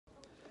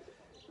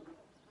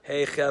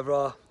Hey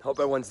Chevra, hope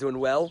everyone's doing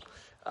well.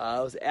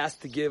 I was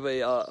asked to give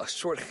a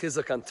short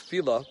chizuk on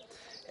tefillah,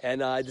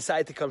 and I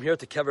decided to come here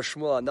to Kever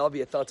Shmuel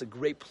Hanavi. I thought it's a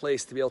great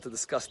place to be able to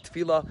discuss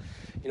tefillah.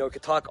 You know, we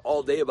could talk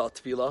all day about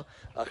tefillah,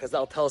 because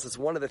that'll tell us it's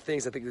one of the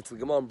things, I think it's the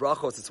Gemara in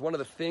Brachos, it's one of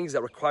the things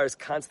that requires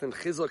constant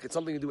chizuk. It's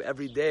something you do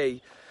every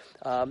day,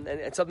 and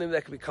it's something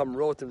that can become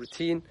rote and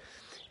routine.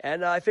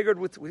 And I figured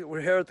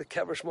we're here at the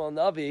Kever Shmuel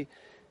Hanavi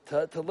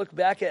to look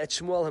back at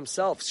Shmuel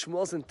himself.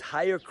 Shmuel's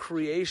entire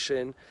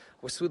creation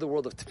was through the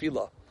world of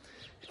tefillah.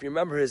 If you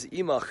remember his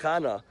Ima,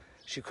 Chana,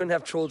 she couldn't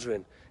have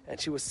children, and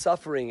she was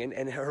suffering,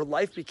 and her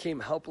life became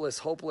helpless,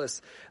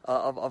 hopeless,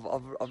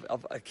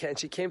 and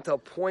she came to a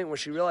point where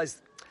she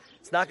realized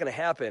it's not going to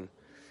happen.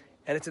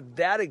 And it's at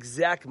that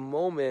exact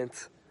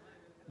moment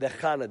that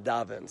Chana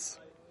davens.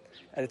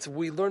 And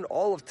we learn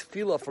all of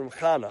tefillah from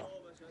Chana.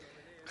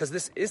 Because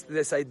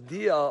this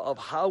idea of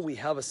how we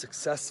have a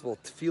successful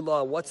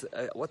tefillah, what's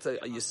a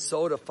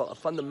yesod, a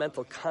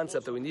fundamental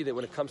concept that we need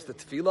when it comes to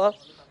tefillah,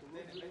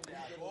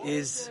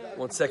 is,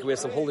 one second, we have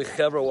some holy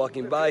chevra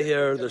walking by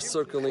here, they're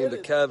circling the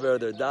kever,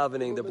 they're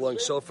davening, they're blowing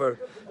shofar,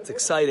 it's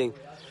exciting.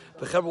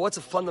 But chevra, what's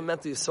a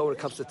fundamental yesod when it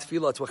comes to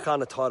tefillah? It's what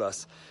Chana taught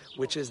us,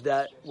 which is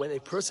that when a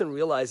person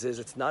realizes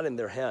it's not in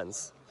their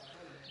hands,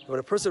 when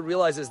a person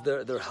realizes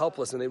they're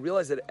helpless, and they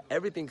realize that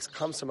everything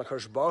comes from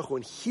HaKadosh Baruch Hu,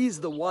 and He's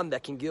the one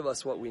that can give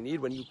us what we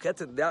need, when you get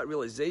to that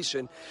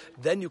realization,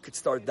 then you could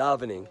start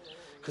davening.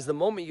 Because the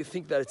moment you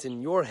think that it's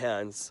in your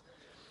hands,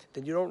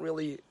 then you don't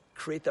really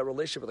create that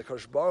relationship with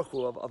HaKadosh Baruch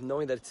Hu of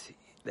knowing that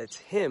it's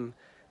Him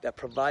that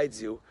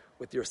provides you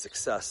with your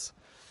success.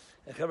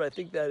 And however, I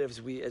think that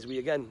as we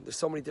again, there's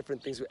so many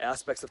different things,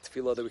 aspects of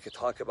tefillah that we could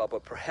talk about,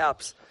 but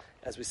perhaps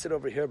as we sit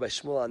over here by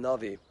Shmuel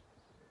Hanavi,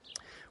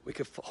 we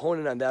could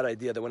hone in on that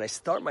idea that when I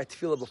start my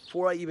tefillah,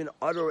 before I even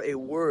utter a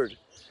word,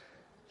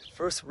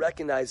 first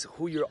recognize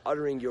who you're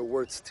uttering your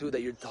words to,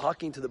 that you're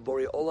talking to the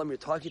Borei Olam, you're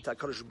talking to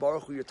HaKadosh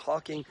Baruch Hu, you're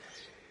talking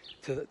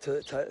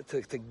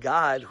to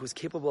God who's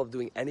capable of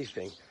doing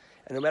anything.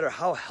 And no matter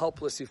how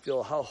helpless you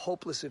feel, how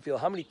hopeless you feel,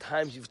 how many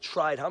times you've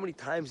tried, how many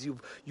times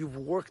you've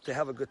worked to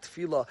have a good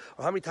tefillah,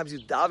 or how many times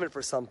you've davened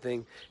for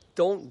something,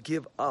 don't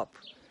give up.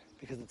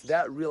 Because it's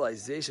that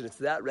realization, it's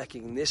that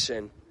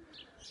recognition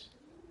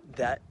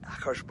that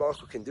HaKadosh Baruch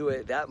Hu can do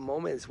it. That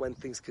moment is when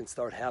things can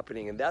start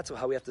happening, and that's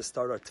how we have to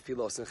start our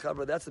tefillos. And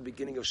Chavra, that's the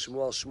beginning of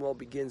Shmuel. Shmuel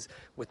begins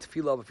with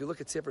tefillah. If you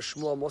look at Sefer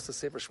Shmuel, most of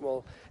Sefer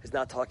Shmuel is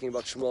not talking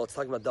about Shmuel. It's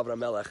talking about David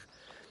HaMelech.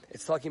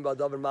 It's talking about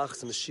David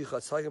Machas and Mashiach.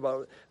 It's talking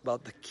about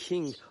the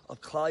King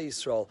of Klal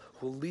Yisrael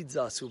who leads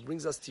us, who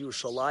brings us to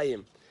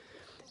Yerushalayim,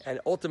 and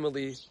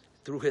ultimately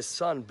through His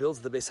Son builds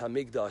the Beis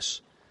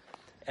Hamikdash.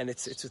 And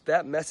it's with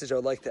that message I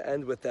would like to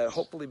end with that.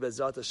 Hopefully,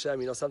 Be'ezrat Hashem,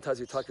 you know,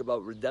 sometimes we talk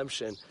about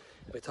redemption,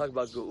 we talk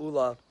about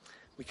Geula,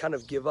 we kind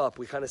of give up.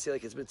 We kind of say,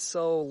 like, it's been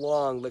so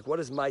long, like,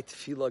 what is my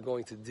tefillah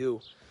going to do?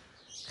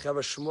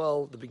 Chavar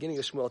Shmuel, the beginning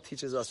of Shmuel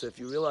teaches us that if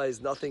you realize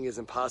nothing is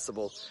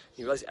impossible,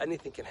 you realize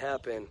anything can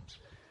happen,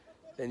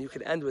 then you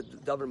can end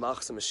with Davar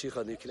Machas and Mashiach,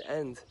 and you can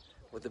end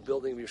with the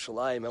building of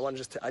Yerushalayim.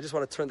 I just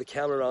want to turn the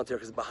camera around here,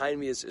 because behind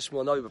me is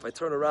Shmuel Navi, but if I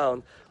turn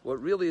around,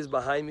 what really is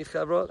behind me,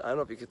 Chavra, I don't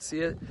know if you could see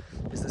it,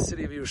 is the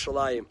city of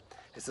Yerushalayim.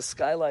 It's the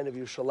skyline of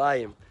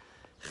Yerushalayim.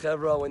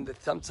 Chevra,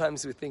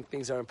 sometimes we think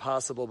things are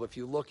impossible, but if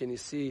you look and you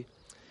see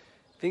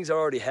things are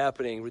already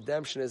happening,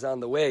 redemption is on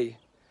the way,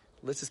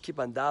 let's just keep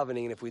on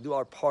davening, and if we do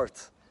our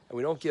part, and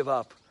we don't give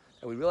up,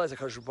 and we realize that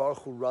HaKadosh Baruch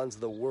Hu runs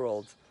the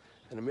world,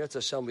 and Amir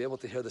Hashem will be able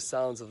to hear the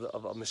sounds of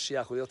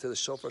Mashiach, we'll be able to hear the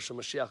shofar of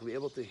Mashiach, we'll be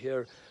able to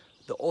hear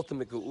the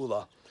ultimate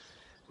Geula,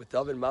 with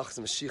David Machas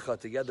and Mashiach,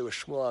 together with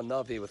Shmuel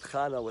Hanavi, with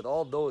Chana, with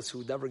all those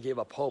who never gave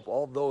up hope,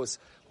 all those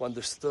who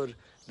understood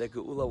that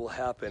Geula will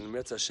happen.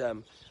 Amir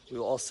Hashem, we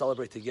will all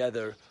celebrate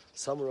together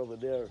somewhere over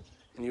there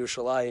in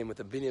Yerushalayim with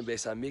the Binyan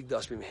Beis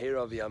Hamikdash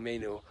B'mheira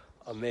v'yameinu.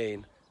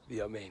 Amen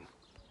v'yamein.